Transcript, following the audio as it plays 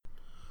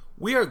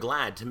We are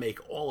glad to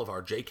make all of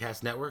our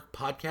JCast Network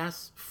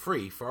podcasts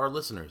free for our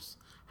listeners.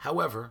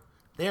 However,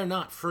 they are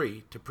not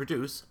free to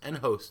produce and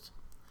host.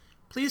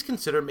 Please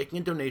consider making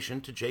a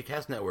donation to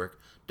JCast Network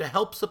to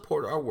help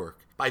support our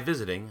work by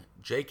visiting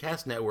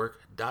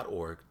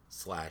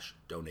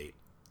jcastnetwork.org/donate.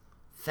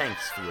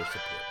 Thanks for your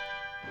support.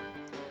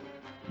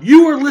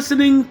 You are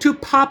listening to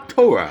Pop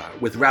Torah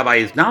with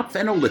Rabbi Knopf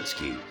and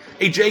Olitsky,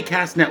 a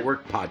JCast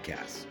Network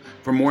podcast.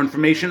 For more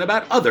information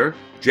about other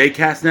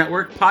JCast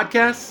Network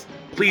podcasts,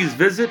 please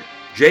visit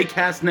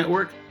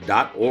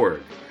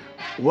jcastnetwork.org.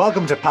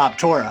 Welcome to Pop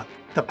Torah,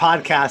 the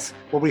podcast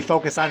where we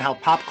focus on how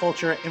pop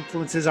culture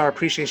influences our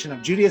appreciation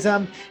of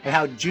Judaism and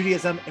how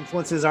Judaism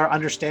influences our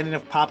understanding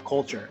of pop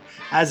culture.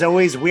 As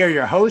always, we are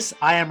your hosts.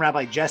 I am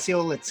Rabbi Jesse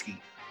Olitsky.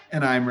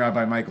 And I'm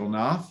Rabbi Michael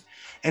Knopf.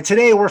 And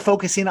today we're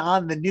focusing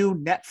on the new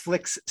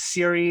Netflix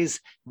series,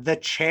 The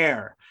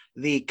Chair,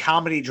 the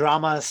comedy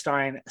drama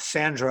starring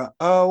Sandra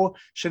Oh,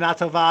 Shana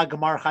Tova,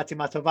 Gemar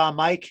Chatima Tova.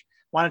 Mike,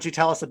 why don't you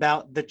tell us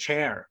about The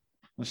Chair?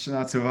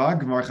 Shana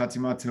Tova, Gemar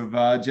Chatima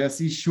Tova,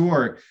 Jesse.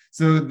 Sure.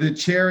 So The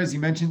Chair, as you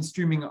mentioned,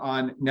 streaming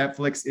on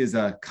Netflix, is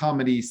a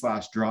comedy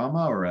 /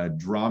 drama, or a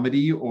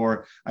dramedy,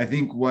 or I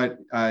think what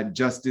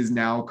just is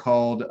now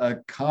called a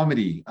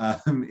comedy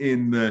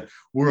in the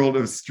world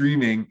of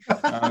streaming,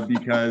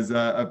 because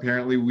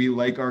apparently we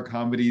like our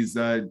comedies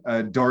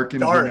dark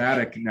and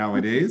dramatic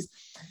nowadays.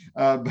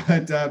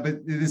 But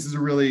this is a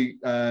really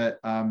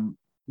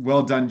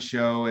well done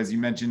show, as you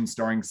mentioned,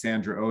 starring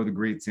Sandra Oh, the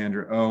great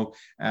Sandra Oh,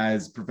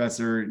 as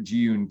Professor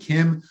Ji-Yoon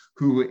Kim,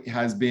 who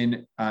has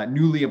been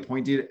newly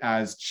appointed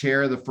as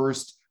chair, the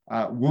first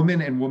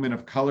woman and woman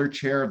of color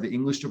chair of the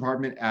English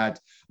department at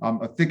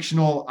a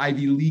fictional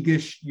Ivy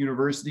League-ish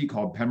university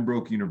called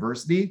Pembroke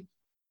University.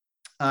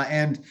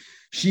 And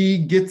she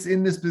gets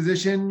in this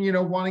position,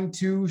 wanting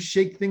to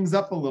shake things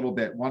up a little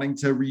bit, wanting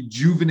to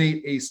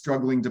rejuvenate a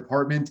struggling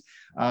department.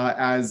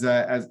 As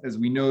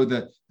we know,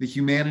 the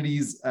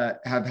humanities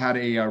have had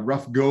a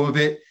rough go of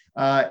it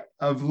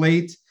of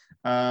late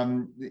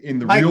in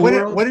the Mike, real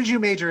world. What did you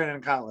major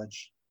in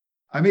college?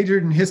 I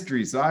majored in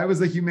history, so I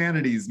was a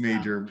humanities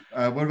major.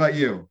 What about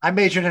you? I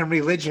majored in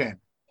religion.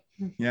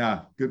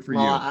 Yeah, good for you.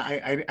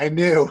 I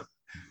knew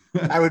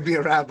I would be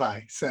a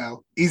rabbi,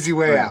 so easy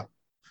way out.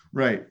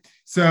 Right.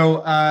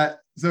 So now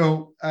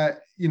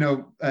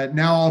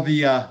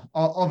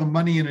all the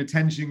money and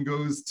attention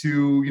goes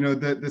to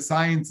the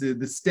sciences,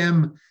 the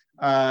STEM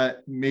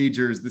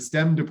majors, the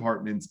STEM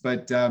departments,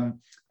 but the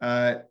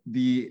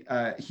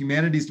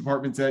humanities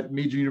departments at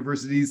major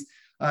universities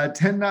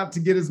tend not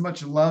to get as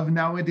much love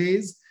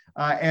nowadays,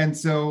 and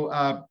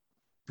so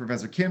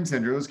Professor Kim,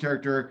 Sandra Oh's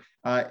character,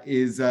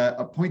 is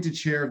appointed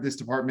chair of this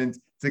department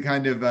to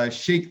kind of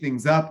shake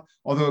things up.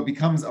 Although it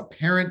becomes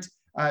apparent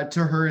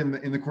to her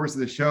in the course of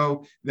the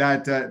show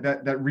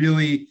that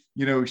really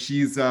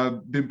she's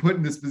been put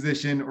in this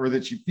position, or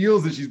that she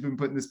feels that she's been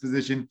put in this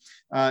position,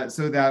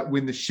 so that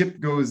when the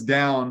ship goes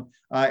down,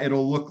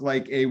 it'll look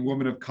like a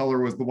woman of color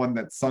was the one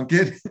that sunk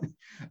it.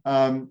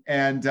 So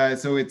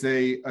it's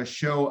a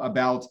show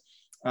about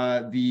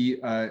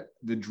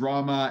the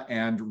drama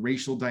and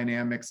racial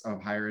dynamics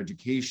of higher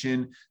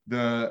education,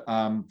 the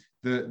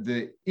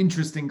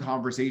interesting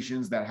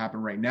conversations that happen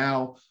right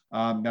now,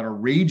 that are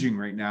raging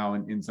right now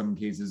in some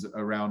cases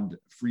around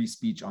free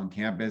speech on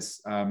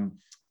campus.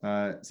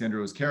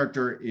 Sandra Oh's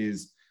character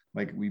is,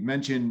 like we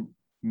mentioned,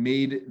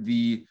 made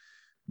the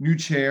new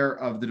chair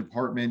of the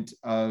department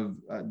of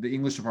the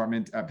English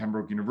department at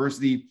Pembroke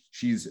University.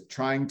 She's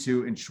trying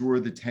to ensure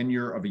the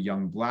tenure of a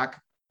young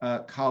Black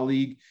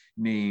colleague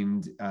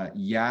named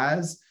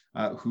Yaz,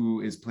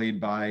 who is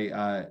played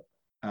by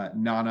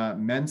Nana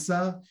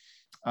Mensah.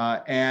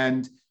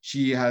 And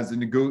she has a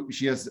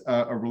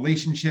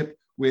relationship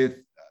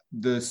with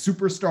the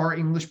superstar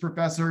English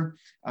professor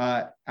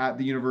at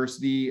the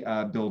university,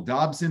 Bill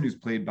Dobson, who's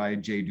played by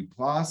Jay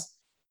Duplass.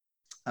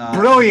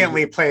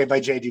 Brilliantly played by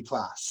Jay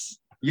Duplass.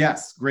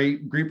 Yes,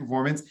 great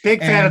performance. Big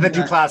fan of the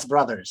Duplass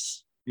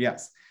brothers.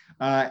 Yes.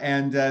 So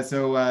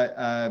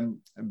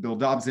Bill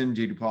Dobson,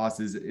 Jay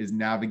Duplass is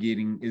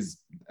navigating as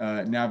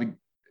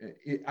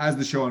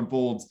the show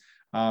unfolds,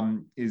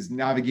 is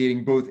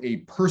navigating both a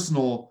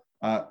personal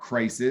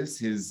crisis,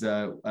 his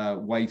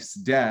wife's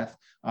death,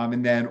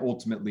 and then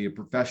ultimately a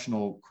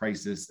professional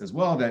crisis as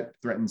well that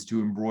threatens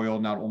to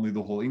embroil not only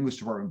the whole English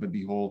department, but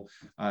the whole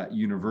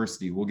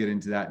university. We'll get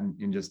into that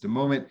in just a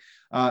moment.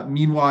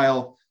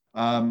 Meanwhile,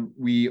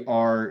 we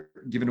are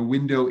given a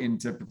window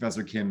into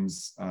Professor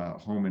Kim's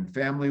home and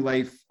family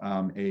life,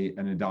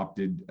 an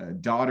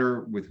adopted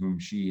daughter with whom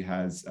she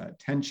has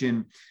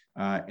tension,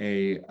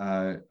 an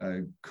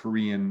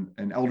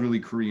elderly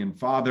Korean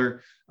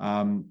father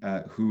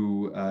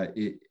who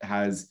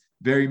has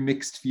very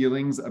mixed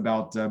feelings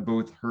about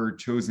both her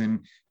chosen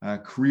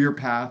career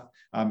path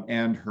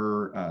and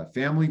her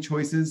family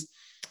choices.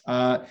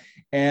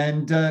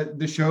 And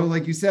the show,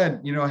 like you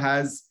said,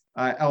 has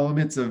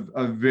elements of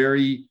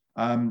very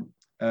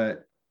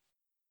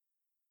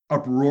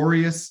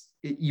uproarious,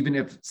 even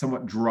if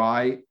somewhat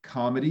dry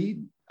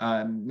comedy,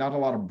 not a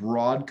lot of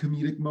broad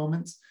comedic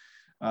moments.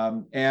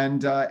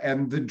 and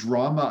the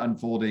drama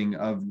unfolding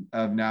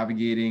of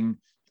navigating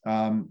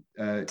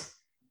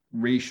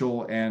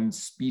racial and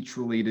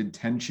speech-related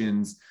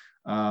tensions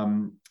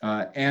and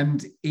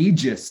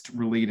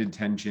ageist-related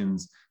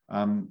tensions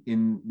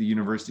in the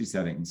university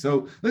setting.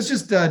 So let's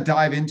just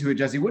dive into it,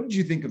 Jesse. What did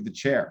you think of The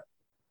Chair?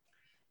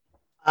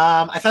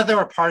 I thought there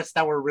were parts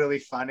that were really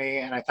funny,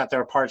 and I thought there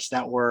were parts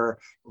that were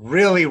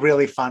really,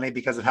 really funny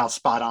because of how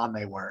spot on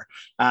they were.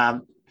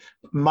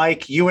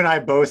 Mike, you and I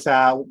both,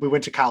 we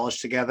went to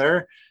college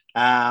together.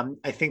 I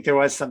think there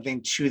was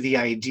something to the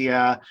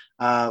idea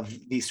of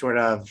the sort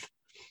of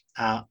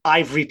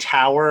ivory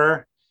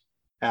tower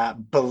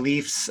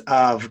beliefs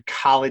of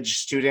college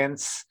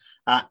students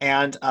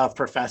and of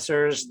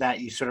professors, that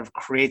you sort of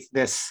create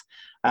this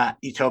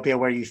utopia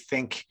where you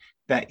think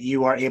that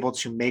you are able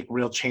to make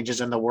real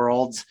changes in the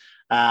world.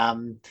 What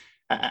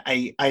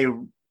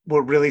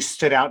really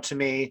stood out to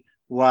me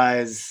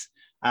was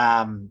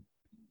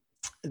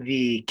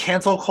the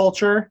cancel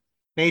culture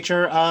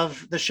nature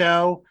of the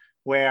show,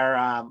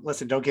 where,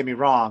 listen, don't get me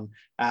wrong,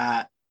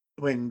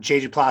 when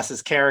J.G.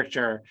 Duplass's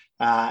character,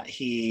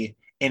 he,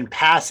 in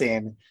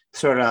passing,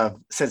 sort of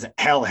says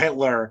 "Hell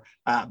Hitler,"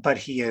 but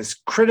he is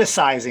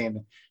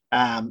criticizing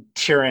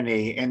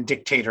tyranny and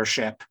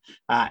dictatorship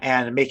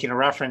and making a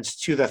reference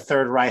to the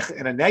Third Reich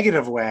in a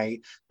negative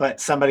way,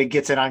 but somebody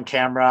gets it on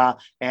camera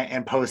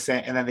and posts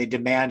it, and then they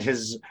demand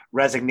his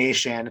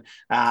resignation.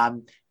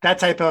 That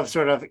type of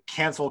sort of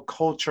cancel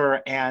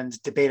culture and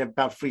debate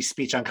about free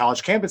speech on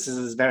college campuses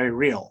is very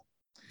real.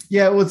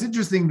 Yeah, well, it's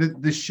interesting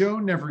that the show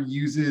never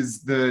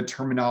uses the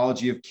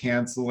terminology of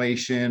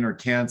cancellation or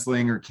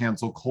canceling or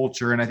cancel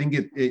culture, and I think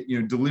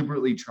it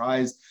deliberately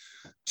tries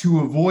to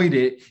avoid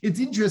it. It's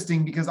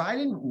interesting because I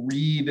didn't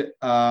read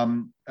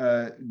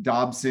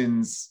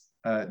Dobson's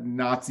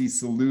Nazi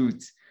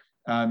salute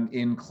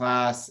in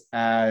class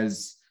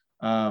as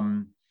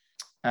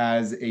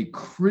a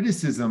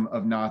criticism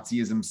of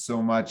Nazism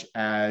so much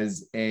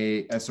as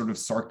a sort of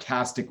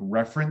sarcastic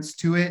reference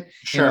to it.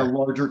 Sure. In a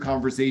larger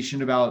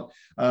conversation about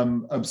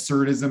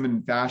absurdism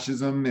and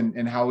fascism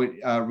and how it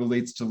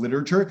relates to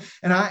literature.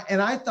 And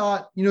I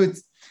thought,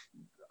 it's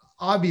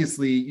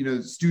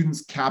obviously,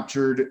 students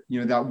captured,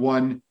 that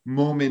one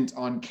moment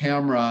on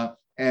camera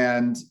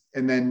and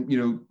then,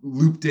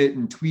 looped it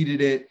and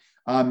tweeted it,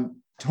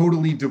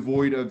 totally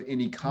devoid of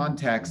any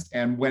context,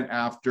 and went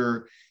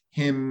after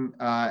him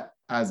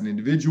as an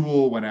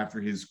individual, went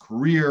after his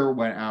career,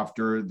 went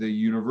after the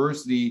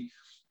university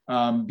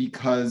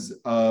because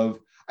of,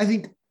 I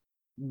think,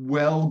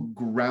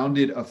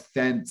 well-grounded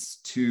offense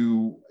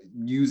to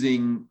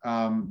using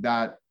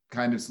that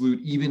kind of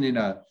salute, even in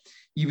a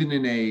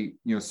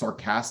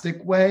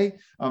sarcastic way.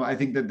 I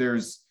think that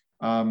there's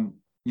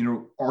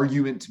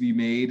argument to be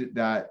made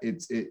that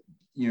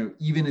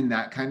even in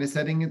that kind of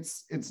setting,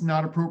 it's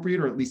not appropriate,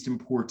 or at least in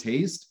poor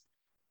taste.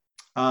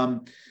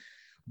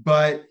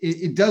 But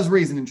it does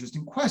raise an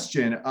interesting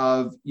question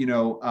of,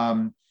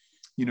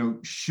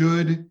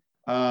 should,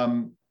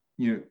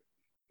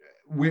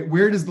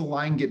 where does the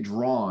line get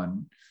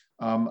drawn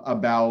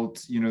about,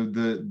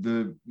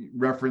 the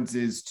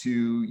references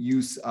to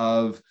use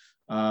of,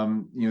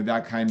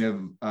 that kind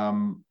of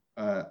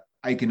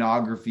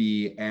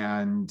iconography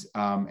and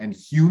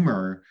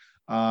humor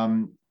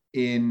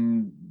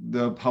in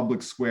the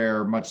public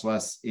square, much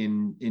less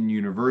in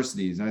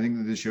universities. And I think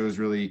that the show is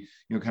really,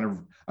 I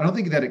don't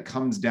think that it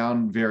comes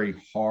down very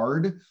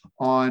hard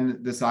on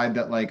the side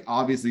that, like,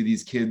 obviously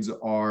these kids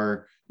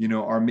are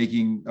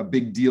making a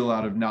big deal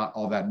out of not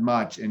all that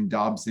much, and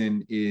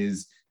Dobson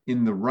is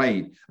in the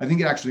right. I think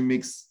it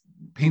actually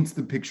paints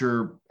the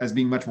picture as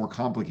being much more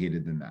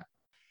complicated than that.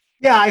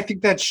 Yeah, I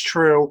think that's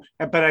true.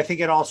 But I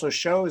think it also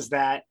shows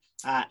that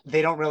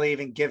they don't really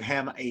even give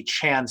him a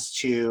chance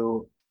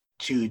to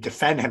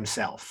defend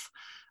himself.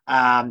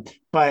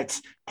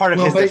 But part of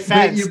his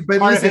defense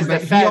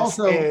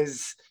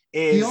is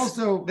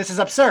this is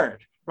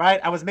absurd, right?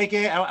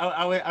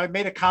 I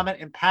made a comment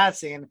in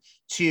passing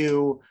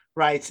to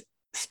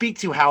speak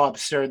to how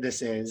absurd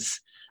this is.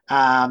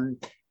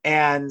 And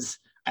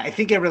I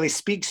think it really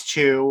speaks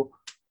to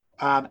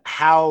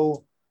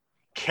how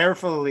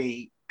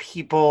carefully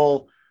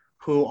people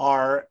who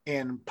are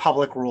in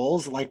public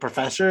roles, like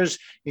professors,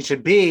 need to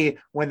be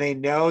when they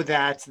know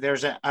that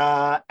there's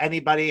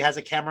anybody has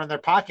a camera in their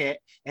pocket,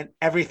 and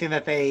everything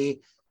that they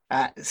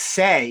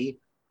say,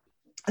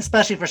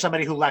 especially for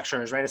somebody who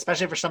lectures, right?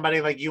 Especially for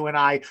somebody like you and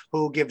I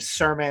who give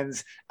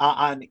sermons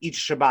on each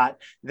Shabbat,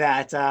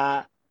 that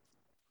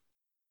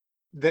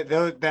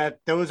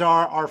those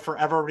are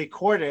forever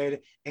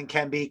recorded and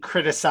can be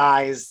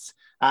criticized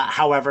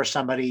however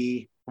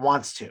somebody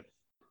wants to.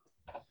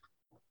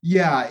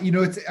 Yeah,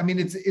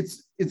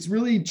 it's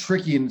really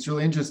tricky, and it's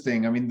really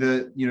interesting. I mean,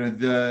 I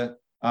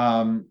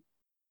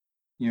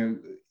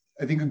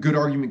think a good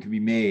argument can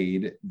be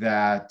made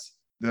that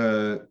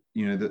the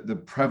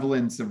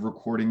prevalence of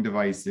recording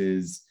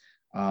devices,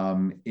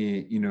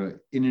 in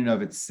and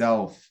of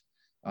itself,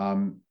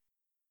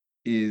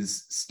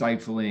 is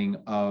stifling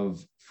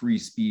of free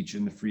speech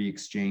and the free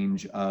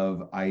exchange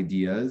of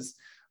ideas.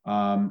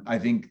 I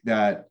think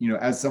that,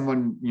 as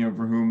someone,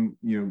 for whom,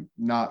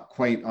 not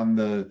quite on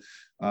the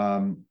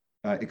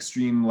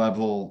extreme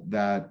level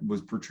that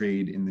was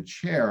portrayed in The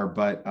Chair,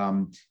 but,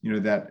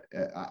 that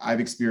I've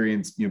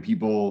experienced,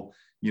 people,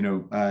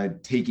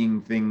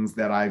 taking things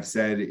that I've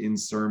said in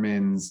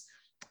sermons,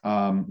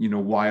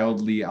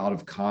 wildly out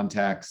of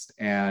context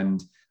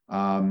and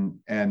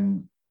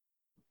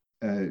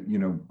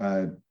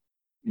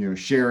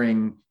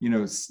sharing,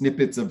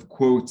 snippets of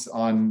quotes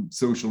on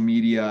social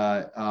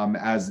media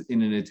as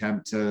in an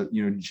attempt to,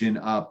 gin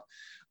up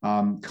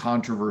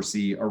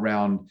controversy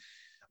around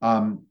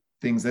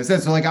things I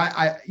said. So like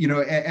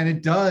and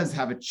it does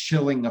have a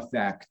chilling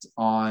effect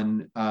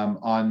on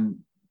a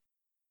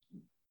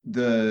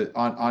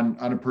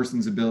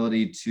person's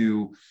ability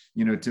to,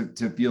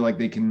 to feel like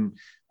they can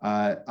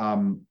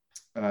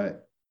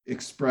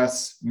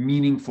express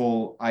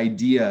meaningful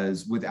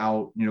ideas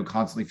without,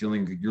 constantly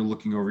feeling like you're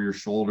looking over your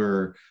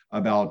shoulder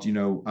about,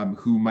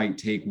 who might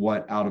take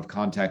what out of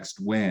context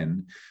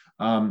when.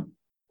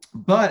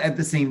 But at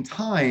the same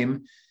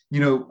time,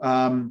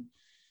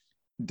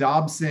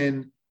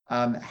 Dobson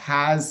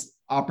has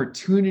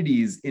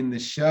opportunities in the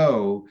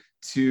show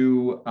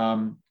to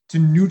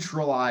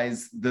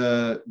neutralize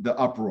the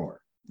uproar,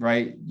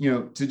 right?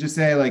 To just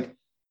say like,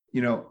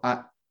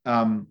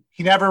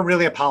 he never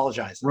really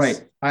apologizes.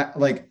 Right.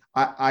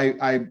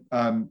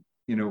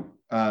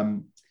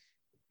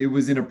 It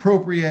was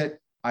inappropriate.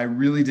 I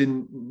really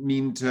didn't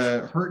mean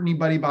to hurt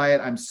anybody by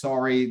it. I'm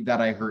sorry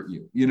that I hurt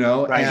you,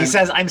 Right. He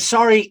says, I'm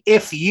sorry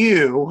if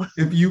you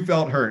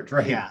felt hurt.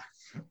 Right. Yeah.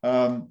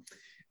 So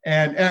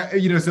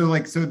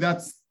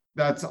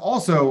that's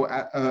also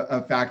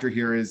a factor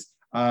here is,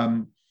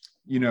 the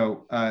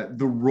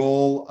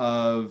role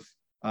of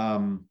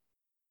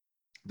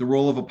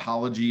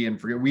apology and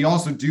forgive. We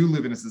also do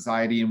live in a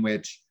society in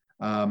which,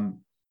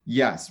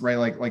 yes, right,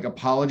 like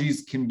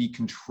apologies can be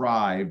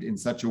contrived in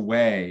such a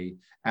way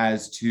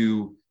as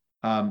to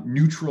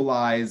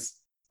neutralize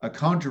a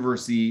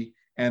controversy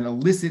and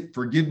elicit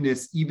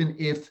forgiveness, even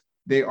if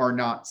they are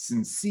not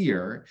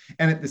sincere.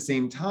 And at the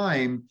same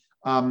time,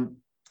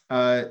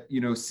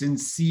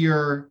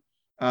 sincere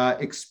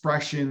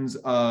expressions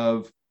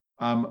of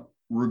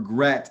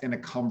regret and a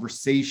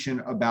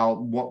conversation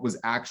about what was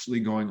actually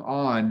going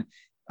on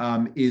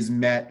is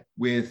met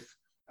with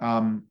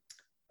a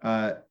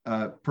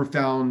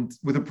profound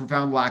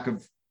lack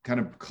of kind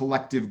of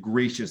collective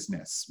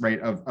graciousness, right,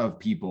 of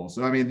people.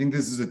 So, I think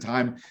this is a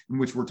time in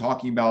which we're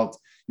talking about,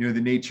 the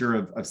nature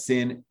of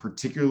sin,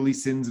 particularly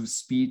sins of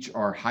speech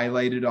are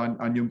highlighted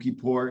on Yom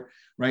Kippur,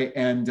 right?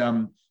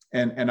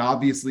 And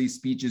obviously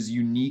speech is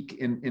unique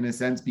in a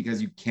sense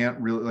because you can't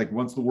really, like,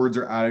 once the words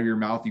are out of your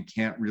mouth, you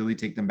can't really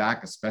take them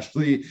back,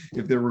 especially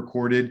if they're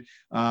recorded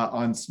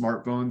on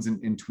smartphones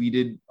and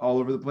tweeted all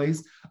over the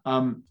place.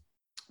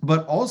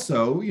 But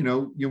also,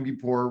 Yom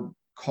Kippur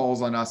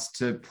calls on us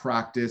to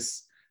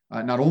practice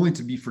not only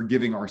to be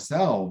forgiving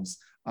ourselves,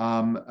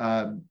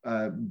 but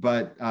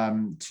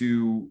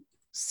to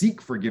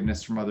seek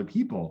forgiveness from other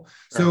people.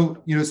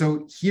 So,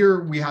 so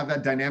here we have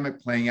that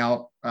dynamic playing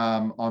out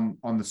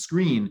on the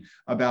screen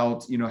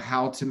about,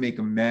 how to make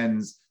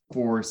amends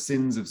for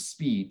sins of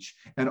speech,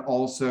 and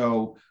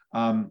also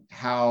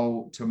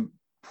how to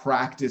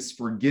practice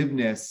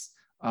forgiveness,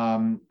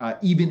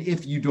 even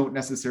if you don't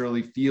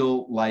necessarily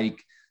feel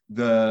like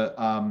there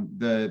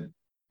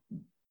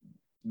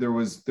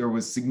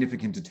was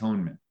significant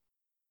atonement.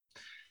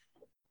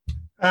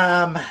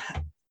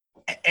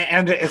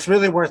 And it's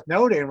really worth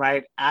noting,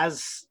 right?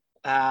 As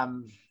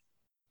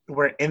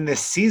we're in this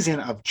season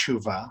of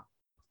tshuva,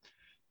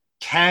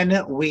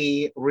 can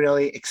we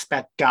really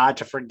expect God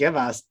to forgive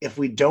us if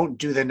we don't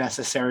do the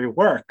necessary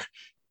work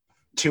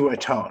to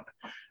atone,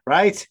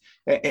 right?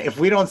 If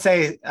we don't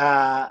say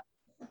al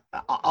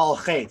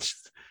chetz,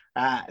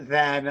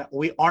 then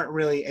we aren't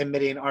really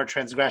admitting our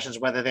transgressions,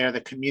 whether they're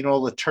the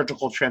communal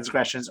liturgical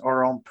transgressions or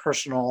our own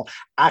personal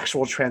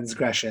actual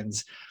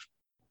transgressions.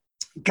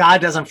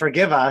 God doesn't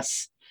forgive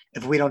us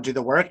if we don't do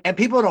the work, and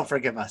people don't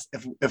forgive us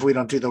if we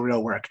don't do the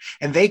real work.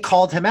 And they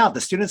called him out.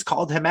 The students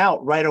called him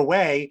out right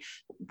away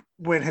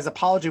when his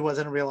apology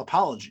wasn't a real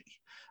apology.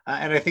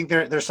 And I think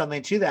there's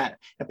something to that.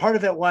 And part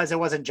of it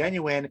wasn't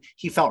genuine.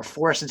 He felt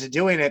forced into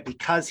doing it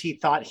because he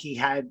thought he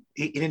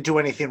didn't do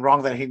anything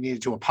wrong that he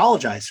needed to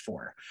apologize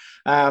for,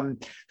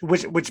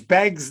 which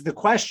begs the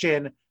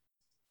question,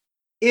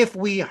 if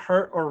we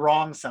hurt or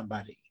wrong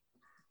somebody,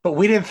 but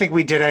we didn't think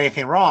we did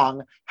anything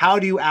wrong, how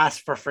do you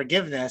ask for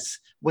forgiveness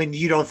when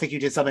you don't think you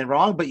did something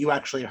wrong, but you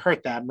actually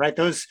hurt them, right?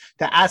 The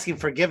asking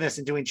forgiveness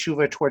and doing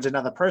tshuva towards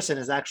another person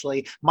is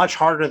actually much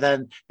harder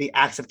than the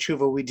acts of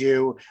tshuva we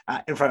do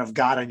in front of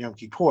God on Yom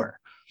Kippur.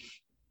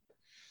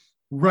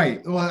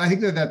 Right. Well, I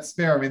think that's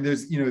fair.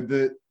 There's,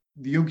 the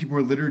Yom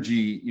Kippur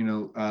liturgy,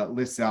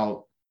 lists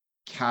out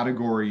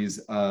categories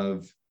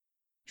of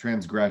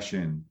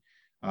transgression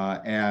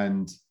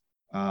and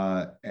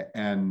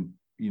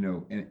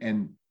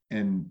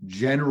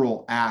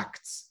general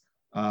acts.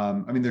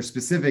 They're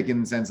specific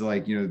in the sense of,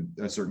 like,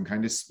 a certain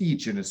kind of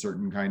speech and a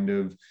certain kind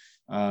of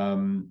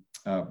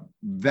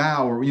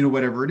vow, or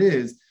whatever it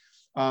is.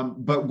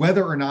 But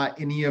whether or not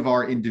any of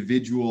our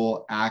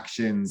individual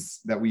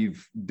actions that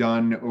we've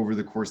done over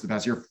the course of the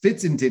past year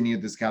fits into any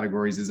of these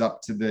categories is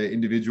up to the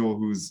individual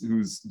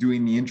who's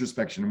doing the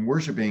introspection and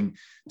worshiping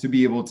to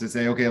be able to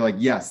say, okay, like,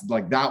 yes,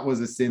 like that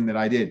was a sin that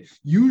I did.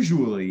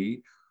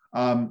 Usually,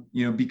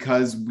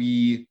 because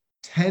we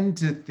tend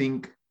to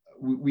think,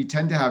 we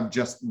tend to have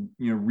just,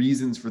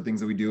 reasons for things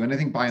that we do. And I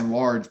think by and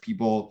large,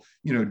 people,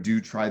 do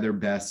try their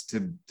best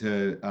to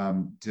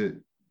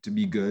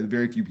be good.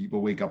 Very few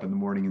people wake up in the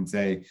morning and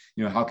say,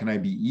 how can I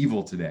be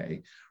evil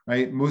today?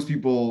 Right. Most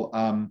people,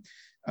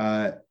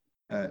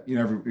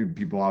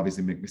 people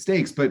obviously make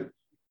mistakes, but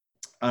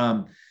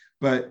when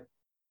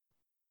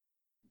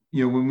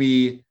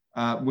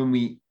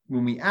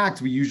we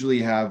act, we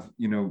usually have,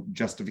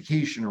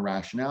 justification or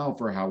rationale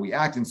for how we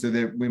act. And so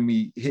that when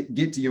we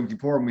get to Yom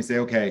Kippur and we say,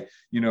 okay,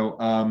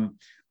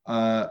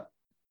 right?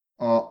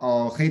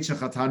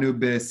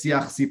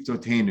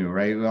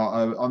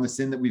 On the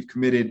sin that we've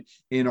committed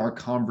in our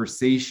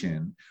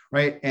conversation,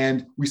 right?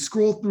 And we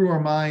scroll through our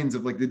minds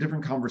of like the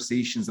different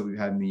conversations that we've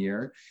had in the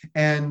year.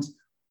 And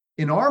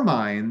in our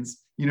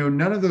minds,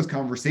 none of those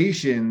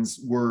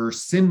conversations were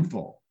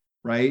sinful,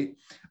 right?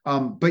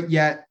 But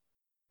yet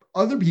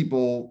other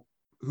people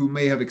who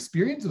may have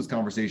experienced those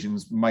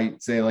conversations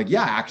might say like,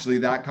 yeah, actually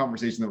that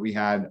conversation that we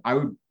had,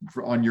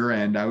 on your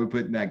end, I would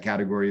put in that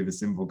category of a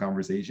sinful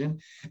conversation.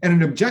 And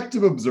an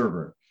objective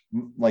observer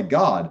like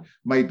God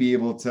might be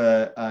able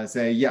to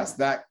say, yes,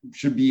 that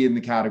should be in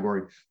the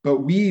category. But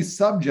we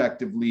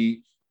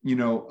subjectively,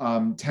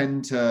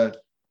 tend to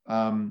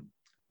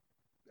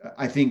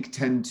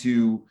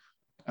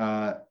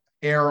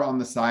err on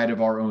the side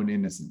of our own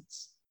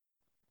innocence.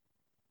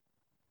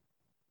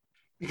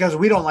 Because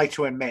we don't like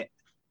to admit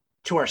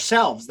to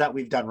ourselves that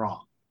we've done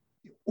wrong.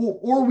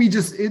 Or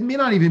it may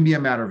not even be a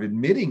matter of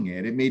admitting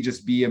it. It may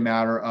just be a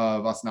matter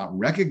of us not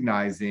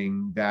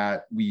recognizing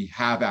that we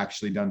have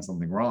actually done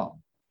something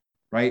wrong,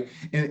 right?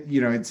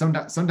 And,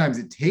 sometimes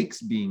it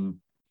takes being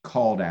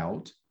called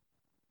out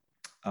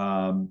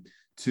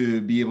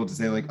to be able to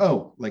say like,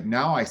 oh, like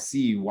now I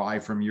see why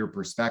from your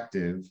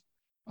perspective,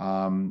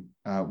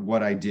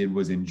 what I did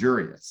was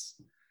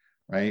injurious,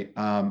 right?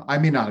 I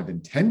may not have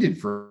intended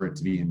for it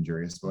to be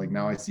injurious, but like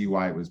now I see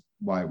why it was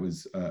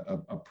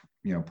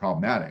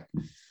problematic.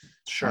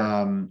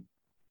 Sure.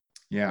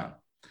 Yeah.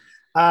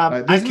 Go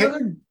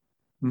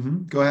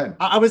ahead.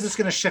 I was just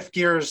going to shift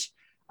gears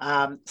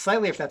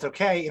slightly, if that's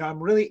okay. I'm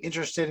really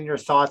interested in your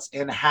thoughts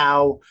in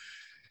how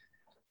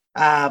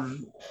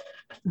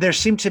there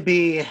seemed to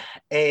be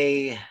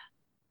a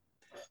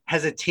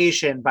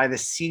hesitation by the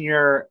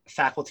senior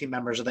faculty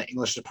members of the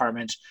English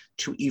department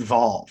to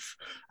evolve.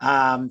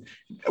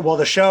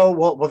 The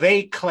show,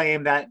 they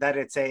claim that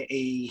it's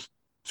a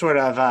sort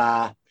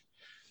of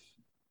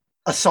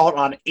assault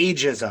on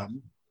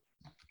ageism.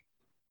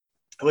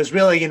 It was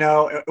really,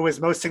 it was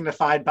most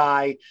signified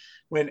by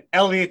when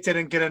Elliot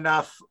didn't get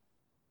enough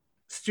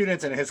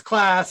students in his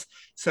class.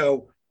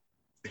 So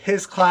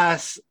his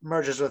class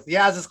merges with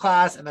Yaz's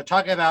class, and they're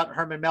talking about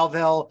Herman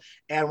Melville.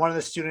 And one of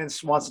the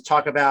students wants to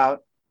talk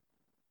about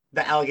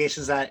the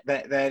allegations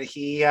that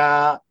he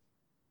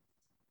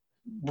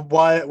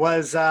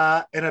was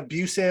an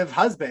abusive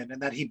husband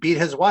and that he beat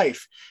his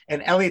wife.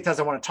 And Elliot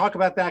doesn't want to talk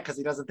about that because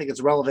he doesn't think it's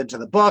relevant to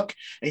the book.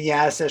 And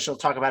Yaz says she'll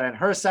talk about it in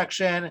her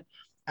section.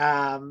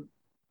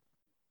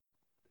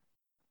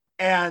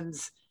 And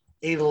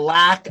a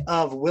lack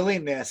of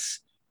willingness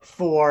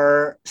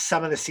for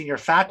some of the senior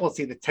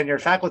faculty, the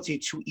tenured faculty,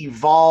 to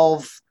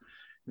evolve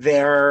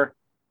their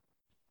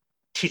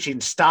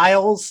teaching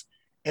styles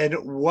and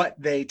what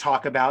they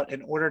talk about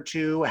in order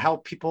to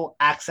help people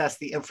access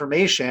the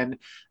information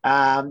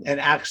and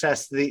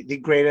access the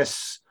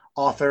greatest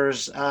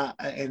authors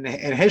in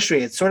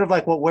history. It's sort of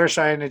like what we're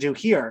trying to do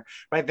here,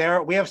 right?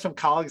 There, we have some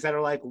colleagues that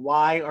are like,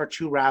 why are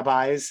two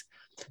rabbis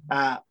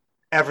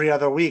every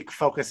other week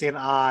focusing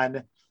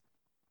on,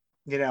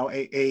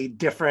 a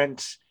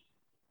different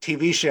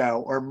TV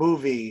show or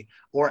movie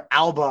or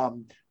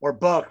album or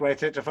book, right?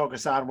 To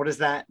focus on what is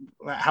that?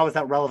 How is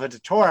that relevant to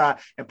Torah?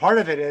 And part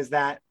of it is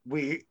that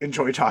we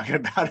enjoy talking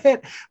about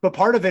it, but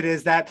part of it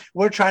is that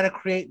we're trying to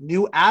create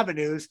new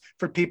avenues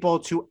for people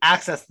to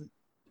access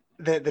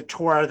the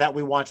Torah that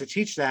we want to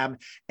teach them.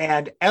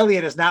 And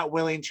Elliot is not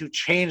willing to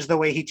change the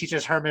way he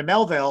teaches Herman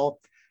Melville,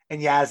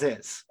 and Yaz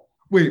is.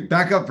 Wait,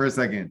 back up for a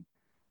second.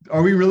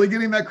 Are we really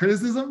getting that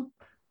criticism?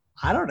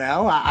 I don't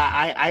know.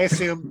 I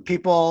assume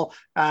people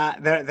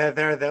there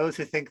are those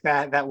who think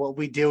that what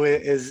we do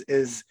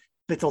is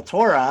Bittul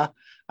Torah,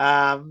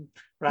 right?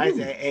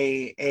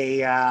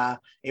 A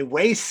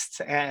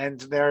waste, and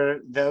there are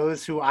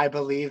those who I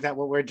believe that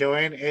what we're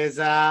doing is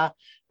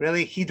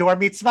really Hidor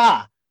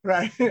Mitzvah,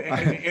 right?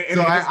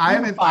 I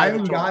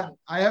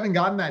haven't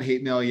gotten that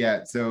hate mail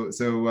yet. So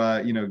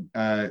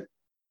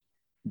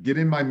get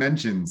in my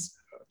mentions,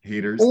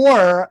 haters.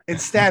 Or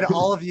instead,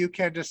 all of you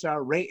can just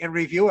rate and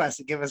review us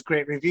and give us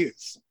great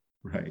reviews.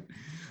 Right.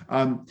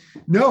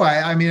 No,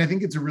 I mean, I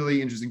think it's a really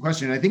interesting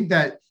question. I think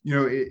that,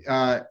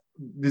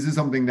 this is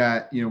something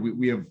that,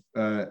 we have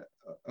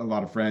a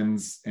lot of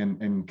friends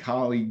and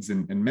colleagues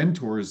and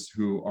mentors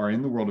who are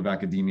in the world of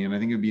academia. And I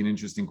think it'd be an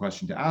interesting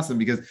question to ask them,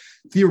 because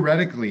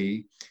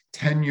theoretically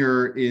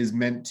tenure is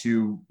meant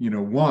to,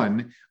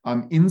 one,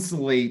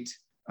 insulate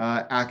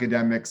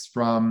academics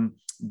from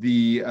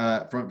the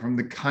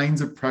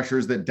kinds of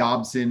pressures that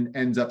Dobson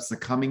ends up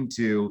succumbing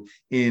to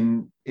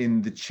in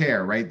the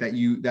chair, right? That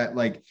you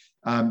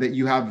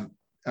have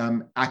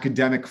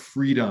academic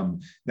freedom,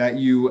 that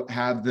you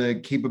have the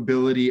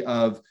capability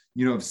of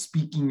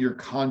speaking your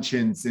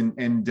conscience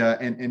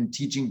and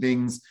teaching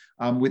things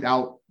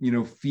without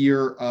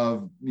fear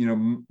of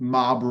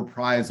mob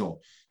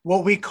reprisal.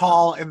 What we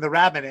call in the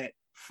rabbinate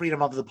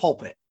freedom of the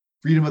pulpit.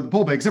 Freedom of the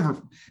pulpit, except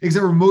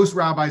for most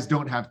rabbis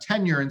don't have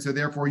tenure, and so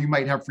therefore you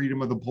might have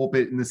freedom of the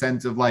pulpit in the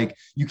sense of like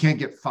you can't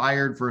get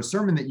fired for a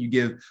sermon that you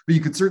give, but you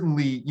could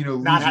certainly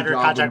not have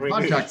your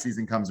contract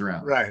season comes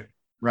around. Right.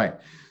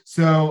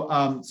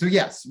 So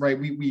yes, right.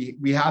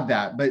 We have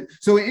that, but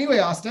so anyway,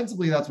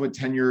 ostensibly that's what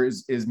tenure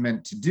is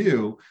meant to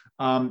do.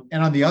 And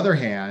on the other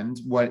hand,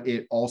 what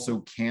it also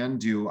can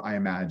do, I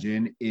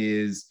imagine,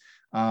 is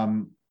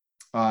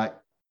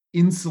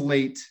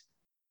insulate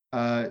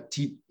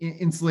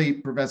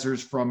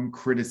professors from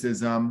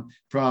criticism,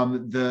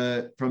 from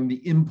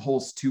the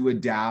impulse to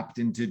adapt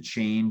and to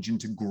change and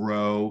to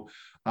grow.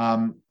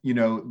 I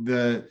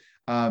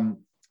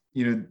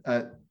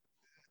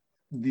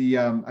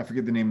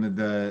forget the name of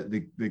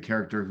the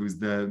character who's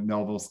the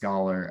Melville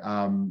scholar.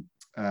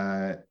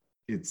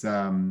 It's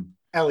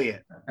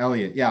Eliot.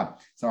 Yeah.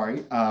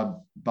 Sorry.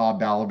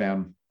 Bob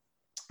Balaban,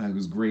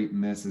 who's great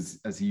in this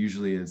as he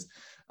usually is.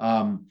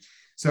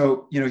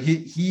 So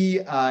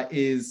he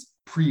is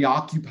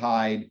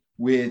preoccupied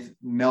with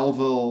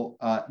Melville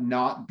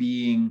not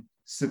being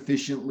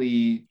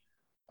sufficiently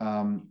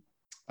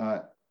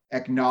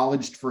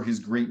acknowledged for his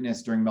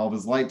greatness during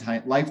Melville's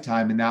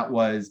lifetime, and that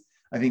was,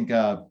 I think,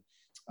 a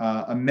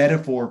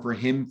metaphor for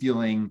him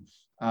feeling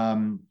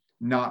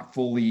not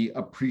fully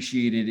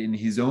appreciated in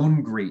his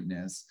own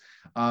greatness,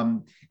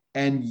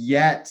 and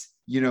yet.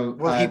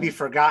 Will he be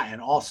forgotten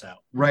also?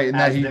 Right, and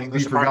that he be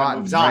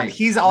forgotten. Right,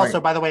 he's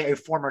also, by the way, a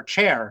former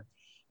chair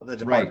of the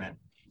department. Right.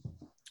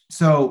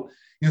 So,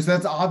 so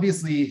that's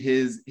obviously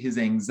his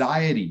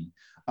anxiety,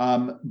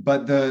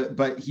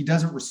 but he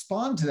doesn't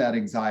respond to that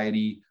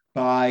anxiety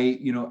by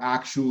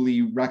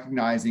actually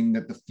recognizing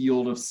that the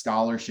field of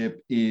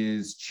scholarship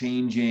is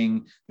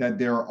changing, that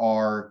there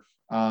are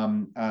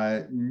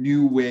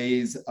new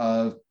ways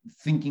of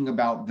thinking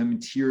about the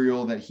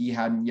material that he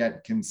hadn't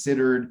yet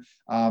considered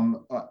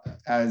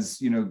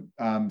as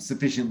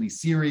sufficiently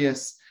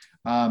serious.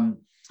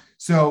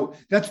 So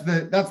that's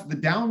the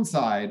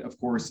downside, of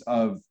course,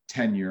 of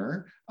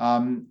tenure,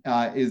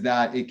 is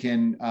that it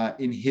can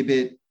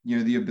inhibit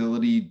the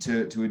ability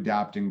to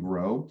adapt and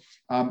grow,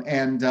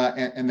 and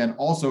then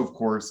also, of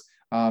course,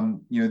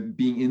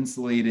 being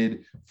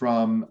insulated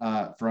from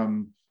the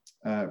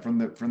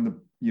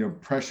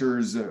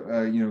pressures,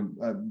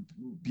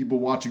 people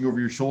watching over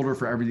your shoulder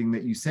for everything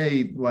that you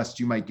say, lest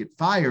you might get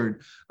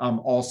fired,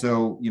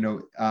 also,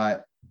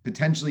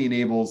 potentially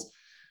enables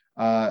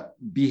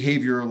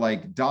behavior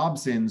like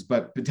Dobson's,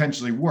 but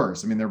potentially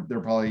worse. I mean, there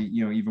are probably,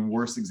 even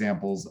worse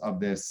examples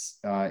of this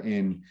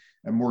in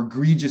more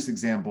egregious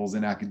examples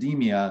in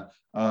academia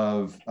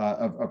of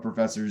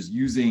professors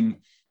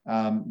using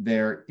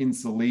their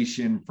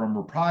insulation from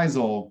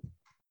reprisal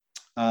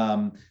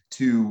to,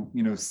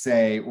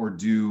 say or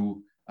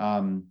do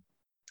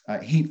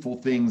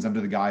hateful things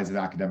under the guise of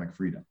academic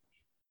freedom.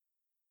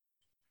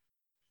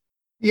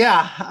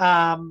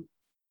 Yeah.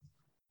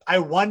 I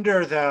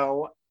wonder,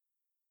 though,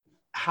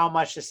 how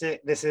much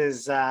this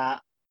is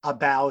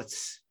about,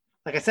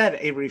 like I said,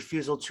 a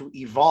refusal to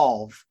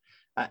evolve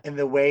in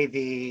the way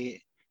the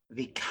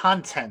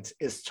content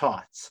is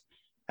taught.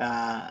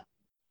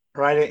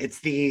 Right?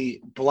 It's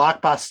the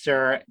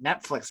Blockbuster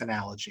Netflix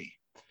analogy,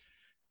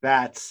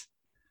 that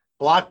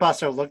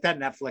Blockbuster looked at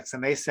Netflix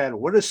and they said,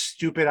 what a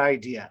stupid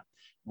idea.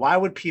 Why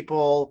would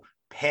people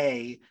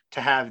pay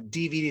to have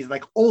DVDs,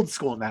 like old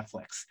school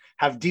Netflix,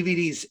 have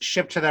DVDs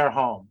shipped to their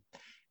home?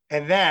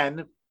 And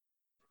then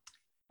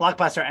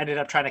Blockbuster ended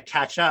up trying to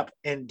catch up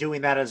in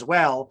doing that as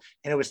well,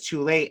 and it was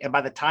too late. And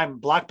by the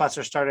time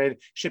Blockbuster started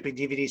shipping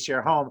DVDs to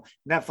your home,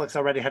 Netflix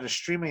already had a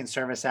streaming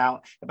service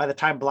out. And by the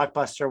time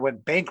Blockbuster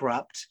went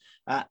bankrupt,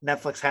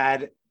 Netflix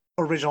had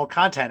original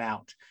content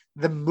out.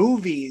 The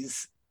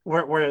movies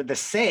were the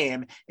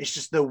same. It's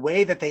just the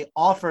way that they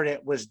offered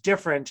it was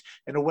different,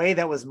 in a way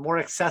that was more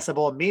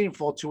accessible and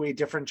meaningful to a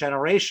different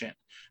generation.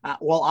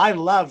 Well, I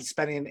loved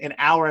spending an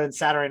hour on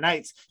Saturday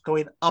nights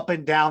going up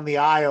and down the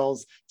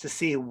aisles to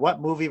see what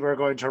movie we were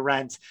going to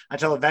rent,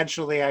 until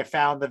eventually I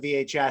found the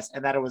VHS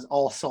and that it was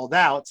all sold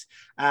out.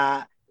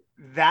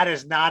 That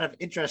is not of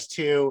interest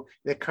to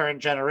the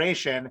current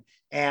generation,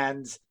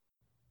 and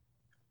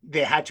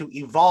they had to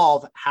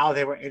evolve how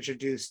they were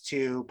introduced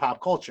to pop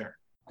culture.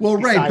 Well,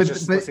 right, but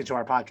just listening to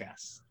our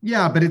podcasts.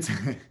 Yeah, but it's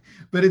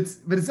but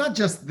it's not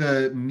just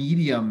the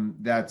medium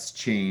that's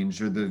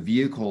changed or the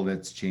vehicle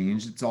that's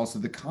changed. It's also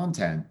the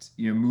content.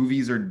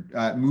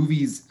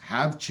 Movies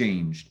have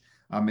changed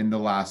in the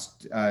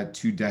last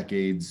 2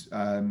 decades,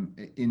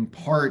 in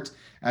part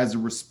as a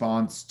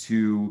response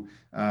to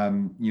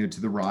to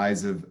the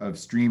rise of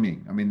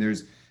streaming. I mean,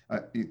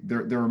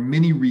 there are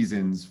many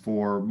reasons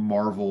for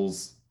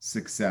Marvel's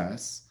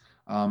success.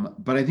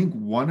 But I think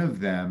one of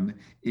them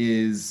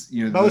is,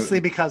 mostly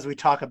because we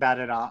talk about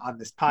it on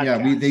this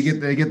podcast. Yeah,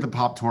 they get the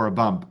Pop Torah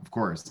bump, of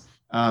course.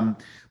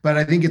 But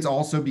I think it's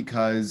also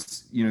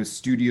because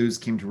studios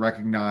came to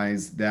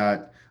recognize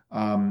that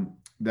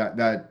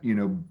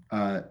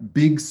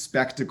big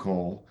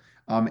spectacle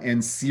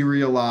and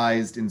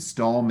serialized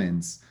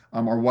installments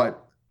are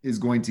what is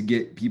going to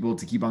get people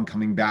to keep on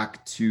coming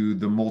back to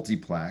the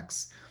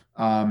multiplex.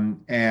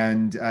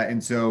 And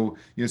so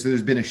so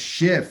there's been a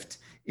shift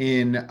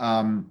in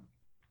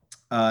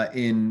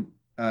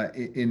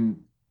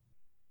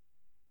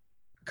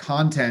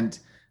content,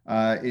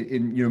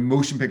 in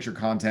motion picture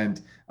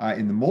content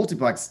in the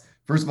multiplex.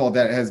 First of all,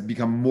 that has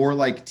become more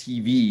like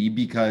TV,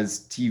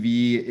 because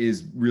TV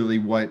is really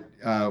what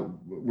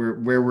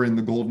where we're in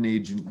the golden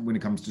age when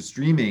it comes to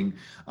streaming,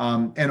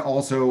 and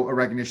also a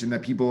recognition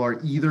that people are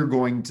either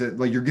going to,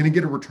 you're going to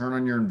get a return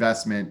on your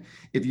investment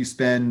if you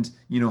spend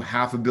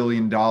 $500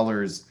 million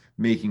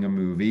making a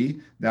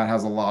movie that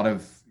has a lot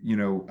of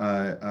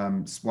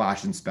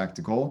splash and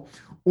spectacle,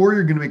 or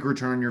you're going to make a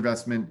return on your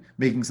investment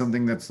making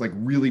something that's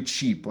really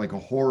cheap, like a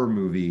horror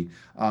movie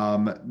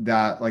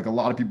that a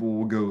lot of people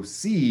will go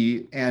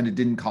see, and it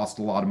didn't cost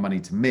a lot of money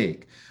to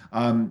make.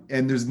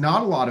 And there's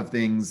not a lot of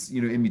things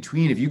in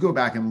between. If you go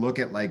back and look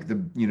at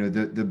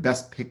the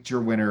best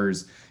picture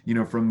winners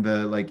from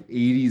the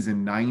 80s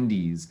and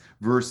 90s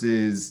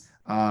versus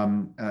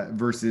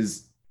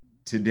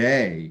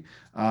today,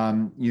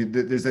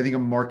 there's, I think, a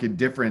marked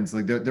difference.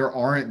 There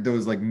aren't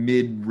those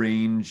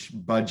mid-range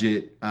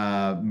budget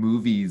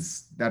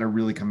movies that are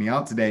really coming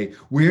out today.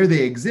 Where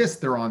they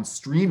exist, they're on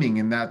streaming,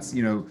 and that's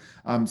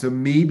so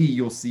maybe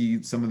you'll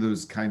see some of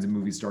those kinds of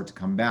movies start to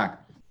come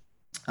back.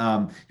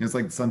 It's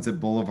like Sunset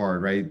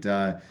Boulevard, right?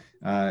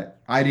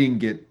 I didn't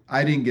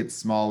get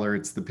smaller.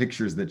 It's the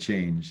pictures that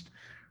changed,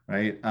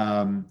 right?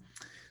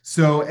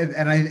 So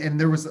and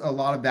there was a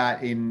lot of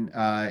that in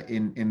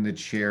the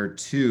chair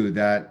too,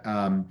 that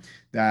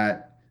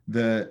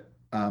the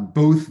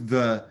both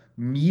the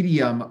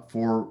medium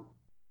for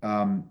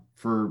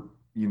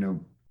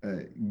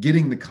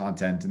getting the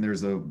content, and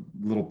there's a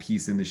little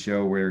piece in the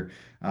show where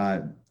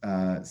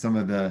some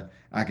of the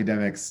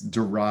academics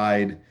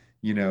deride,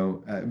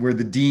 where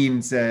the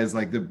dean says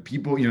the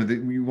people,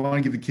 that we want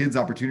to give the kids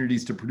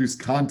opportunities to produce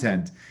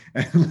content,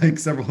 and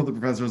several of the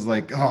professors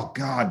oh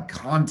God,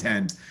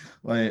 content.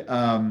 But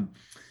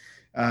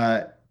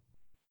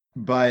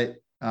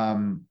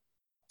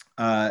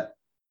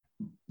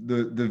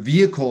the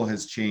vehicle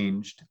has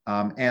changed,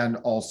 and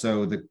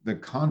also the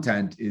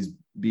content is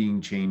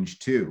being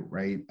changed too,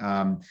 right?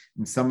 And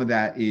some of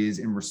that is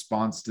in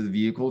response to the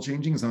vehicle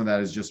changing, some of that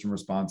is just in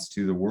response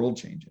to the world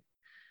changing.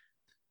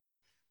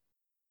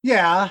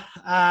 Yeah.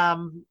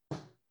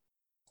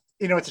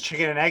 It's a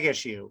chicken and egg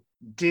issue.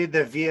 Did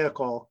the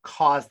vehicle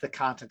cause the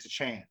content to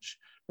change?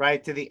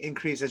 Right? Did the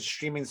increase in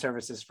streaming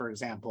services, for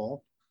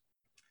example,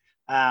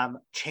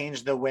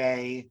 change the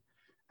way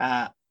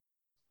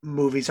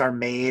movies are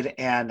made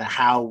and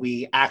how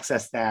we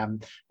access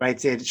them? Right?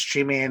 Did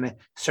streaming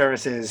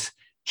services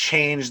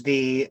change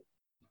the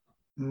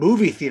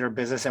movie theater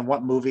business and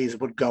what movies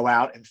would go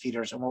out in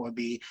theaters and what would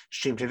be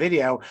streamed to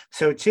video?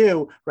 So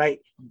too, right?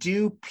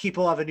 Do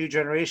people of a new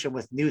generation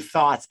with new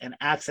thoughts and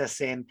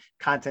accessing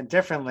content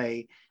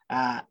differently,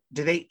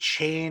 do they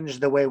change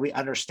the way we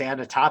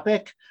understand a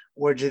topic,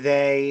 or do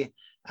they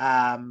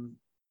are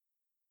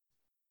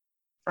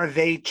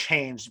they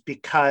changed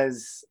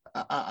because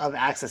of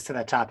access to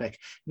that topic?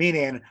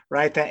 Meaning,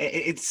 right, that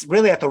it's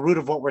really at the root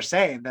of what we're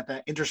saying, that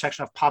the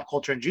intersection of pop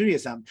culture and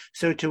Judaism.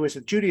 So too is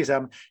with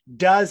Judaism.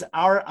 Does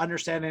our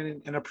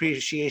understanding and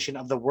appreciation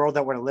of the world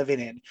that we're living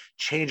in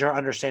change our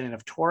understanding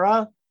of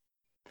Torah?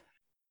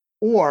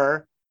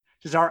 Or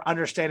does our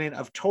understanding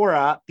of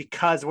Torah,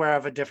 because we're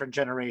of a different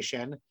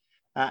generation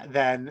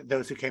than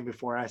those who came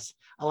before us,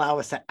 allow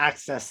us to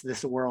access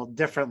this world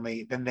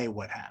differently than they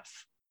would have?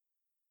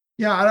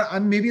 Yeah,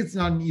 maybe it's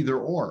not an either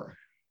or.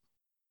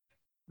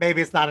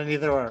 Maybe it's not an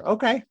either or.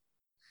 Okay,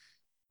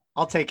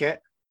 I'll take it.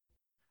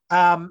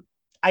 I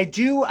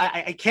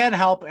can't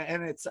help,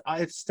 and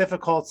it's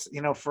difficult,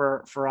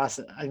 for us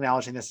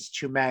acknowledging this as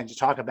two men to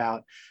talk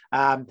about.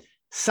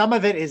 Some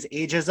of it is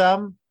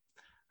ageism.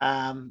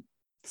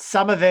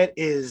 Some of it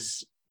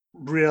is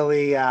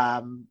really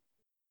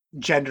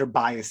gender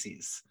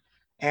biases,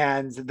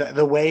 and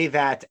the way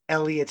that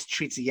Elliot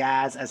treats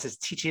Yaz as his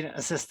teaching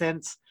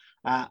assistant,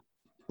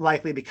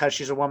 likely because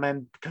she's a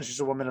woman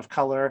of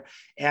color.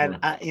 And,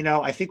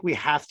 I think we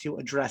have to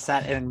address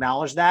that and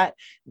acknowledge that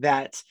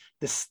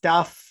the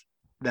stuff,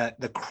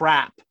 the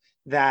crap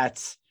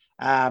that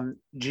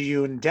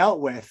Jiyun dealt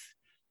with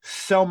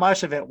so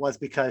much of it was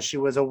because she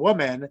was a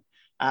woman.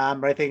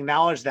 Right? They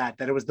acknowledged that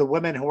it was the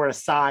women who were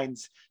assigned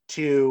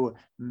to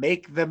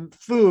make the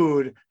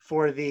food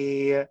for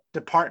the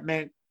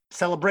department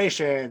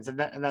celebrations and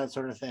that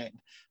sort of thing.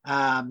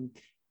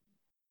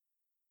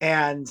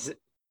 And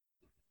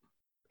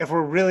if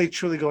we're really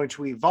truly going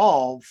to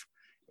evolve,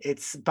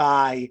 it's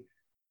by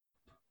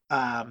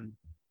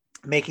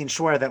making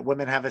sure that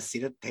women have a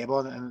seat at the table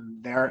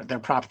and they're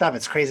propped up.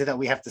 It's crazy that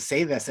we have to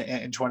say this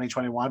in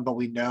 2021, but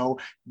we know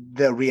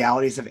the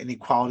realities of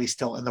inequality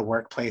still in the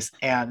workplace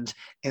and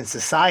in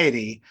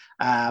society.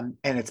 And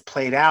it's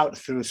played out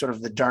through sort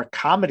of the dark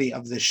comedy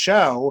of the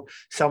show,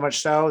 so much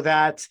so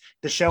that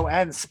the show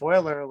ends,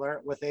 spoiler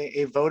alert, with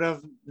a vote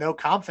of no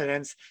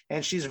confidence,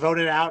 and she's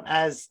voted out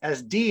as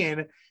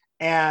dean.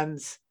 And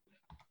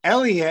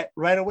Elliot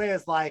right away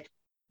is like,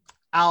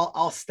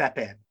 I'll step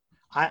in.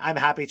 I'm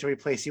happy to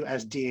replace you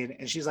as dean.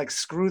 And she's like,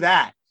 screw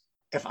that.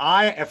 If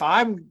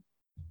I'm,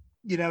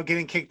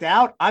 getting kicked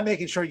out, I'm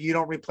making sure you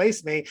don't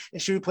replace me.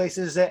 And she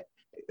replaces it.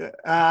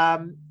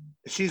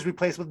 She's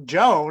replaced with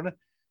Joan,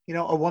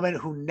 a woman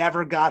who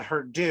never got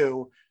her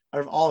due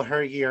out of all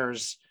her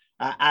years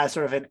as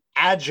sort of an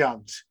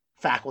adjunct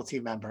faculty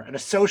member, an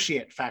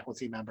associate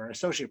faculty member,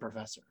 associate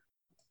professor.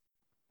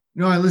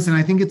 No, listen,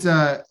 I think it's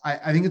a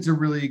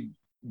really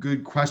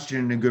good question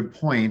and a good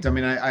point. I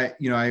mean,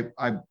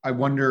 I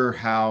wonder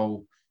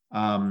how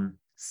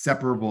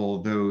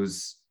separable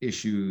those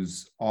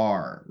issues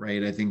are,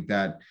 right? I think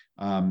that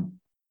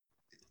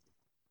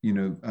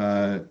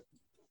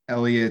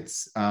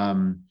Elliot's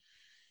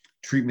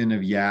treatment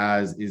of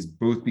Yaz is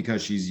both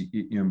because she's,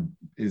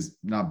 is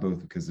not both,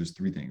 because there's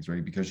three things,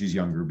 right? Because she's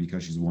younger,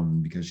 because she's a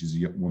woman, because she's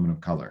a woman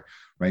of color,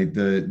 right?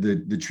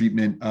 The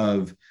treatment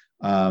of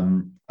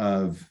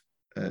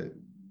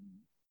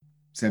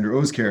Sandra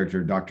Oh's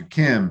character, Dr.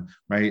 Kim,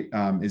 right,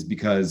 is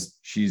because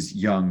she's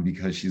young,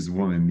 because she's a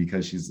woman,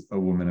 because she's a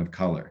woman of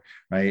color,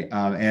 right?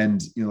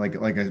 And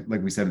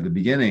like we said at the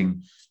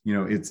beginning,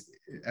 it's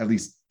at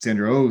least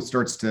Sandra Oh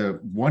starts to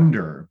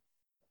wonder,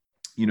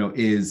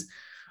 is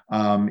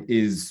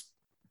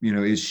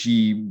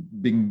she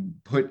being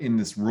put in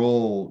this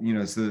role,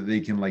 so that they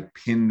can like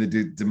pin the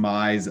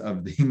demise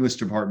of the English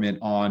department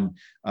on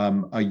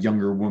a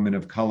younger woman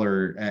of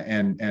color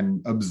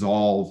and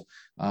absolve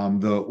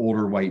the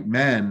older white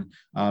men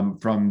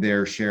from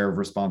their share of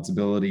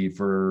responsibility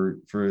for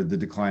the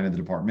decline of the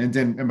department.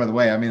 And by the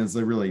way, I mean, it's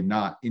really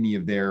not any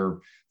of their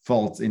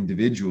faults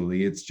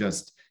individually. It's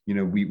just,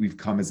 we've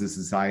come as a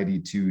society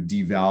to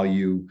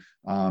devalue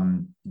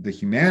the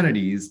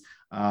humanities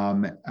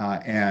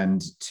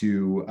and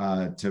to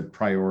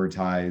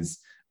prioritize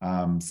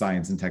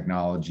science and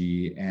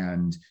technology.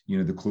 And,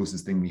 the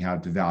closest thing we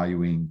have to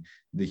valuing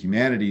the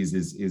humanities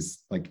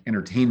is like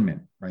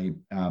entertainment, right?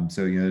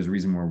 So, there's a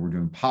reason why we're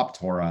doing pop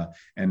Torah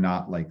and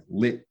not like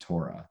lit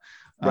Torah.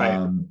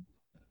 Right.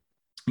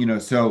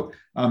 So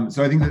I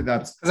think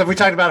that's, because if we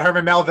talked about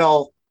Herman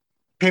Melville,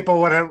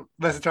 people wouldn't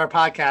listen to our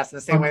podcast in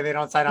the same way they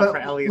don't sign up for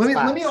Elliot's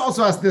class. Let me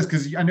also ask this,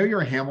 because I know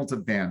you're a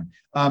Hamilton fan.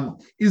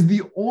 Is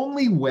the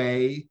only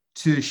way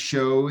to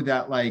show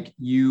that like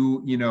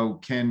you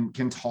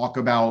can talk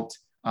about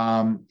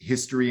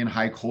history and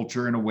high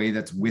culture in a way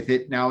that's with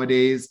it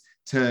nowadays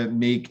to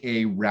make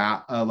a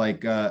rap,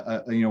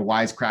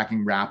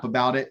 wisecracking rap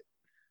about it?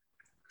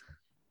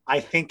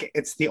 I think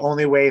it's the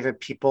only way that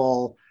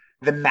people,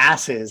 the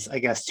masses, I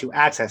guess, to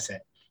access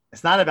it.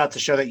 It's not about to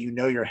show that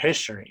your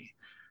history.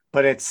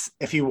 But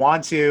if you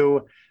want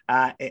to,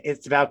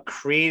 it's about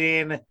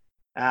creating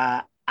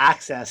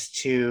access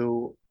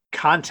to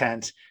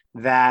content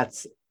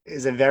that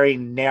is a very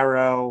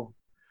narrow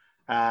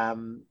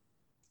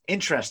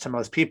interest to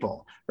most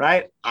people,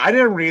 right? I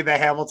didn't read the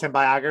Hamilton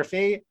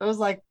biography. It was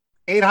like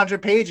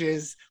 800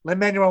 pages.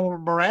 Lin-Manuel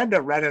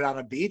Miranda read it on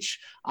a beach.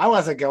 I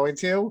wasn't going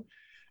to.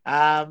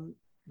 But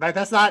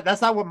that's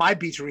not what my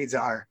beach reads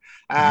are.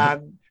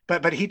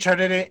 But he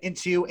turned it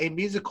into a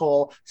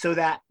musical so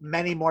that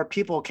many more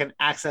people can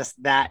access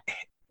that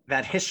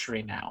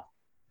history now.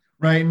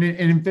 Right, and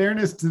in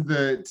fairness to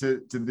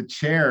the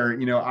chair,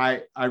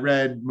 I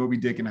read Moby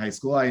Dick in high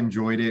school. I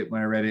enjoyed it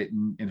when I read it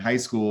in high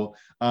school.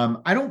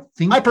 I don't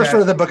think I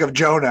prefer the Book of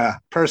Jonah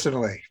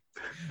personally,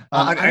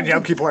 and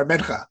Yom Kippur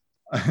Mincha.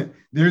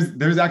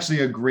 There's actually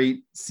a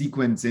great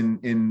sequence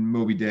in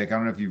Moby Dick. I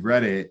don't know if you've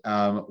read it,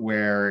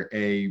 where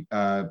a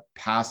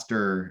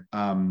pastor.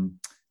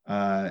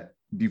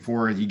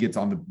 Before Ishmael gets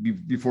on the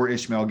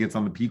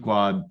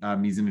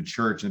Pequod, he's in a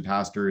church and the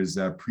pastor is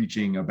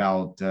preaching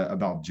about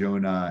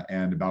Jonah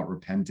and about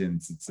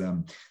repentance. It's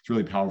a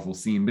really powerful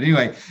scene. But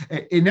anyway,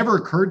 it never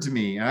occurred to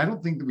me, and I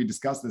don't think that we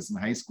discussed this in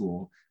high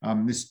school.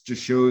 This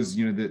just shows,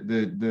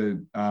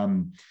 the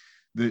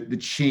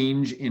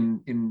change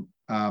in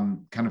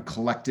kind of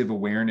collective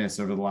awareness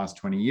over the last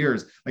 20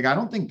 years. Like, I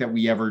don't think that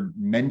we ever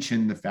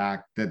mentioned the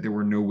fact that there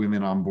were no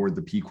women on board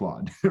the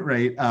Pequod,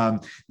 right?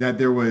 That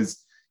there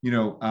was,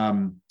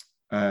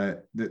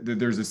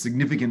 there's a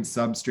significant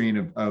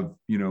substrain of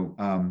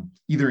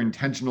either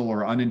intentional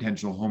or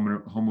unintentional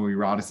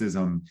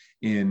homoeroticism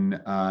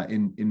in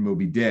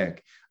Moby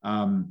Dick.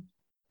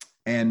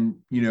 And,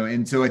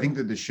 and so I think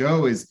that the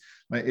show is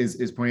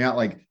pointing out,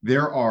 like,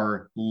 there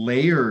are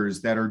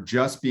layers that are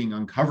just being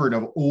uncovered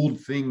of old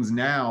things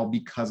now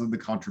because of the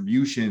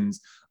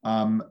contributions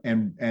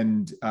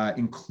and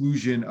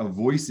inclusion of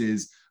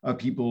voices of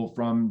people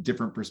from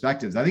different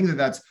perspectives. I think that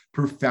that's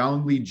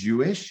profoundly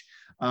Jewish.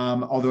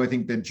 Although I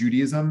think that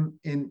Judaism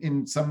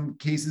in some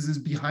cases is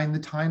behind the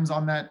times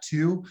on that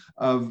too,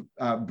 of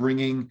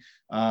bringing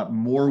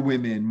more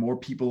women, more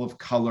people of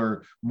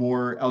color,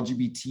 more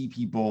LGBT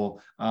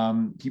people,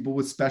 people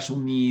with special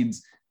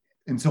needs,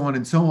 and so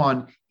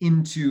on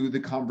into the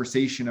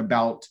conversation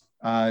about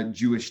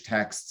Jewish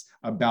texts,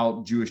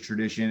 about Jewish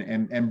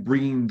tradition, and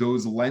bringing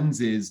those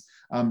lenses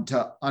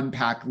to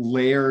unpack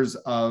layers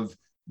of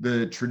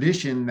the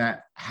tradition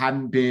that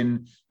hadn't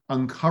been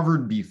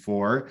uncovered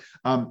before.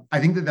 I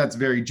think that that's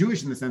very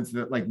Jewish in the sense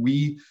that, like,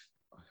 we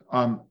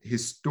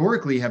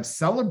historically have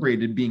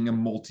celebrated being a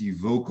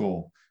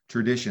multivocal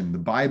tradition. The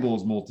Bible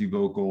is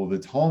multivocal, the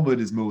Talmud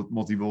is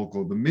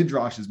multivocal, the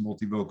Midrash is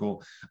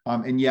multivocal,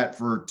 and yet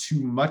for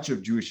too much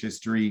of Jewish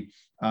history,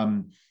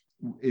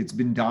 it's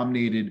been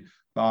dominated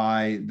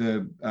by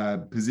the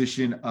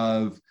position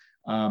of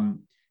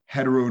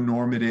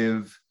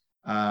heteronormative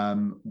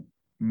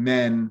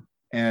men,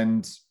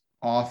 and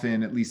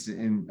often, at least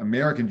in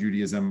American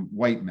Judaism,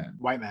 white men.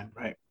 White men,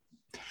 right.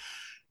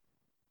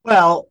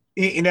 Well,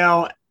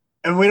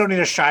 and we don't need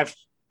to strive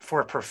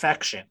for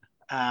perfection.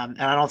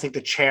 And I don't think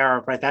the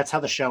chair, right, that's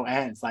how the show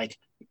ends. Like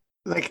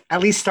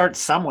at least start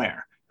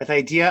somewhere. But the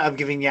idea of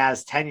giving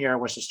Yaz tenure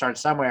was to start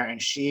somewhere,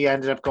 and she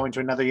ended up going to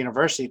another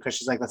university because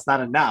she's like, that's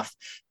not enough.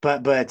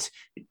 But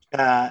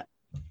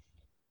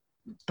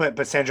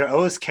Sandra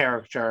Oh's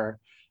character,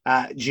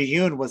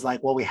 Ji-yoon, was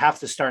like, well, we have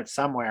to start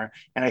somewhere.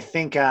 And I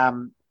think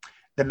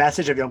the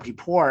message of Yom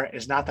Kippur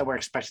is not that we're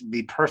expected to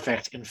be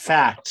perfect. In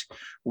fact,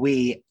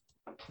 we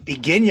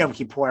begin Yom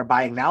Kippur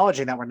by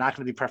acknowledging that we're not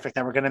going to be perfect,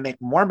 that we're going to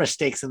make more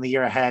mistakes in the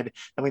year ahead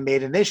than we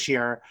made in this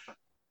year,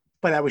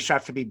 but that we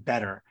strive to be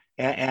better.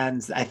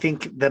 And I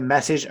think the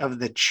message of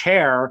the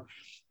chair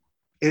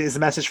is a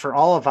message for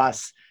all of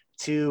us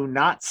to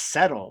not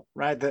settle,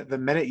 right? The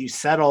minute you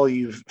settle,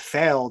 you've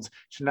failed.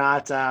 To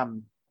not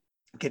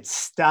get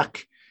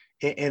stuck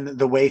in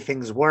the way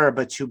things were,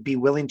 but to be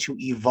willing to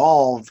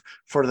evolve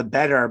for the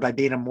better by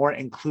being a more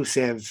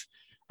inclusive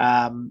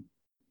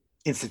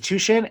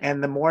institution.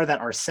 And the more that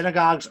our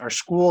synagogues, our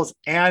schools,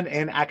 and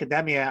in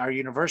academia, our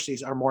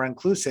universities are more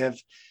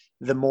inclusive,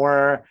 the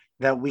more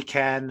that we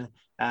can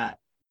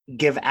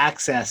give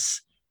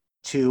access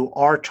to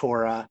our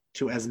Torah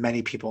to as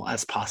many people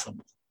as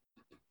possible.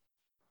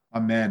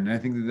 Amen. And I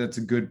think that that's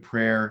a good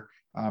prayer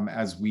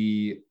as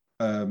we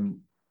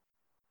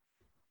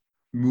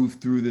move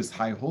through this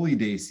High Holy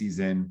Day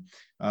season,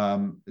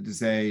 to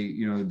say,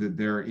 that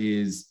there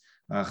is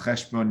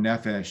cheshbon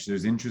nefesh,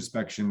 there's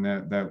introspection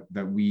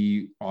that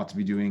we ought to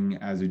be doing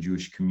as a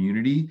Jewish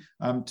community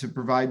to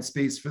provide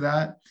space for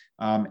that.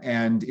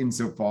 And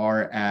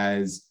insofar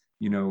as,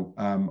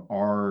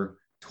 our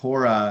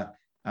Torah,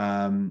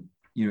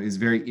 is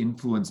very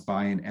influenced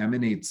by and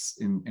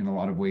emanates in a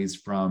lot of ways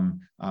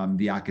from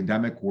the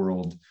academic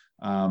world,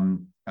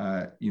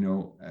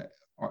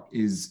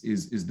 is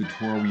the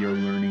Torah we are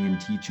learning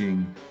and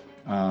teaching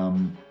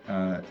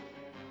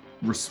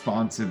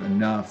responsive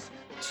enough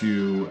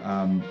to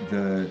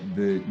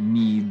the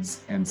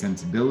needs and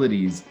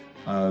sensibilities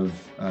of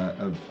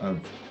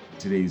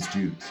today's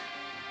Jews?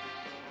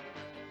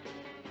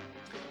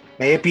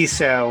 May it be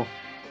so.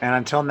 And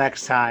until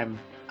next time,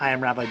 I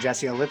am Rabbi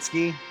Jesse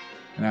Olitsky.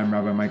 And I'm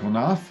Rabbi Michael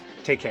Knopf.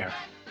 Take care.